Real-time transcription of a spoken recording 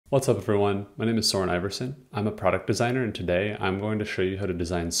What's up everyone, my name is Soren Iverson. I'm a product designer and today I'm going to show you how to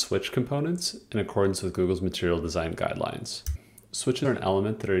design switch components in accordance with Google's material design guidelines. Switches are an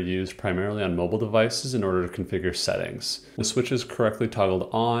element that are used primarily on mobile devices in order to configure settings. When the switch is correctly toggled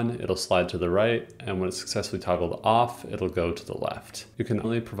on, it'll slide to the right, and when it's successfully toggled off, it'll go to the left. You can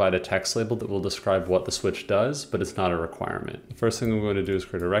only provide a text label that will describe what the switch does, but it's not a requirement. The first thing I'm going to do is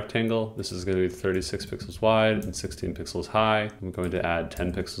create a rectangle. This is going to be 36 pixels wide and 16 pixels high. I'm going to add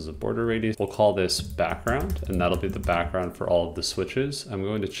 10 pixels of border radius. We'll call this background, and that'll be the background for all of the switches. I'm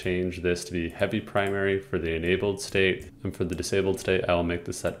going to change this to be heavy primary for the enabled state, and for the disabled state, I will make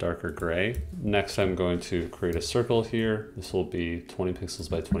this that darker gray. Next, I'm going to create a circle here. This will be 20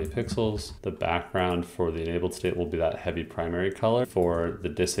 pixels by 20 pixels. The background for the enabled state will be that heavy primary color. For the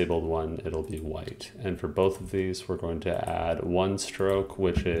disabled one, it'll be white. And for both of these, we're going to add one stroke,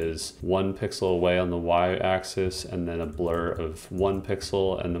 which is 1 pixel away on the y-axis, and then a blur of 1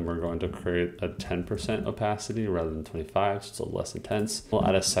 pixel, and then we're going to create a 10% opacity rather than 25, so it's a little less intense. We'll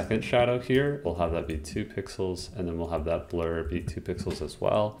add a second shadow here. We'll have that be 2 pixels, and then we'll have that blur be 2 pixels as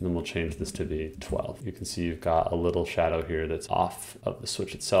well. And then we'll change this to be 12. You can see you've got a little shadow here that's off of the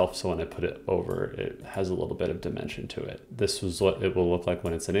switch itself. So when I put it over, it has a little bit of dimension to it. This is what it will look like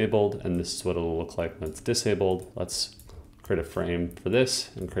when it's enabled, and this is what it will look like when it's disabled. Let's create a frame for this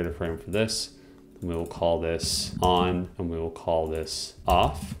and create a frame for this. And we will call this on, and we will call this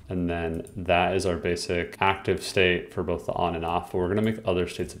off. And then that is our basic active state for both the on and off. But we're gonna make other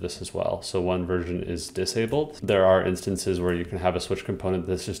states of this as well. So one version is disabled. There are instances where you can have a switch component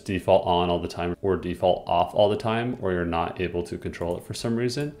that's just default on all the time or default off all the time, or you're not able to control it for some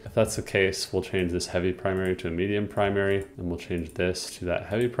reason. If that's the case, we'll change this heavy primary to a medium primary, and we'll change this to that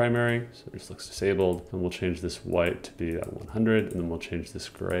heavy primary. So it just looks disabled. And we'll change this white to be at 100, and then we'll change this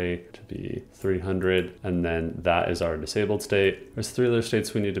gray to be 300. And then that is our disabled state. There's 3 other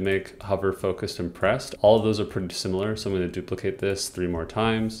states we need to make: hover, focused, and pressed. All of those are pretty similar, so I'm going to duplicate this 3 more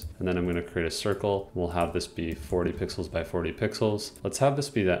times, and then I'm going to create a circle. We'll have this be 40 pixels by 40 pixels. Let's have this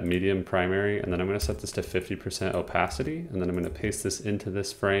be that medium primary, and then I'm going to set this to 50% opacity, and then I'm going to paste this into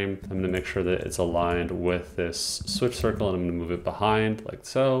this frame. I'm going to make sure that it's aligned with this switch circle, and I'm going to move it behind like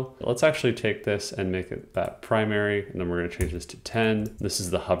so. Let's actually take this and make it that primary, and then we're going to change this to 10. This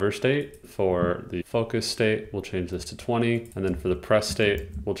is the hover state. For the focus state, we'll change this to 20, and then for the press state,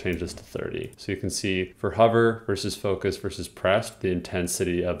 we'll change this to 30. So you can see for hover versus focus versus pressed, the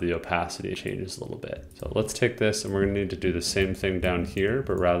intensity of the opacity changes a little bit. So let's take this, and we're gonna need to do the same thing down here,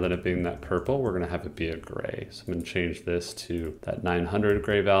 but rather than it being that purple, we're gonna have it be a gray. So I'm gonna change this to that 900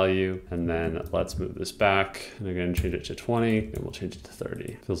 gray value, and then let's move this back, and again, change it to 20, and we'll change it to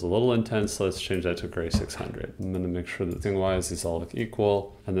 30. Feels a little intense, so let's change that to gray 600. I'm gonna make sure that thing-wise these all look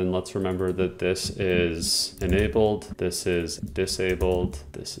equal, and then let's remember that this is enabled, this is disabled,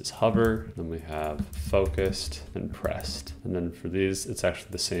 this is hover, then we have focused and pressed. And then for these, it's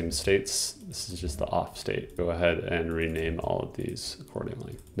actually the same states. This is just the off state. Go ahead and rename all of these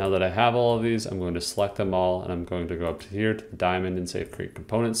accordingly. Now that I have all of these, I'm going to select them all, and I'm going to go up to here to the diamond and say create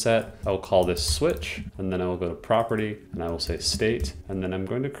component set. I will call this switch, and then I will go to property, and I will say state, and then I'm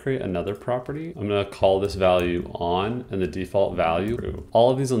going to create another property. I'm going to call this value on, and the default value true.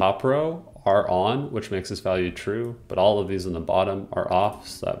 All of these on the top row are on, which makes this value true, but all of these on the bottom are off,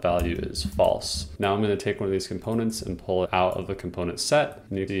 so that value is false. Now I'm going to take one of these components and pull it out of the component set,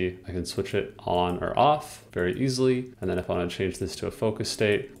 and you see I can switch it on or off very easily. And then if I want to change this to a focus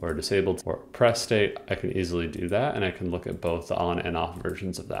state or a disabled or press state, I can easily do that, and I can look at both the on and off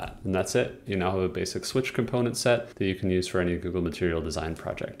versions of that. And that's it. You now have a basic switch component set that you can use for any Google material design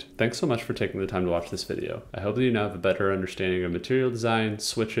project. Thanks so much for taking the time to watch this video. I hope that you now have a better understanding of material design,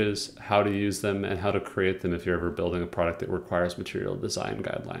 switches, how to use them, and how to create them if you're ever building a product that requires material design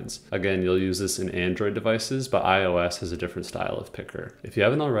guidelines. Again, you'll use this in Android devices, but iOS has a different style of picker. If you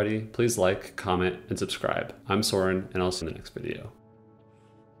haven't already, please like, comment, and subscribe. I'm Soren, and I'll see you in the next video.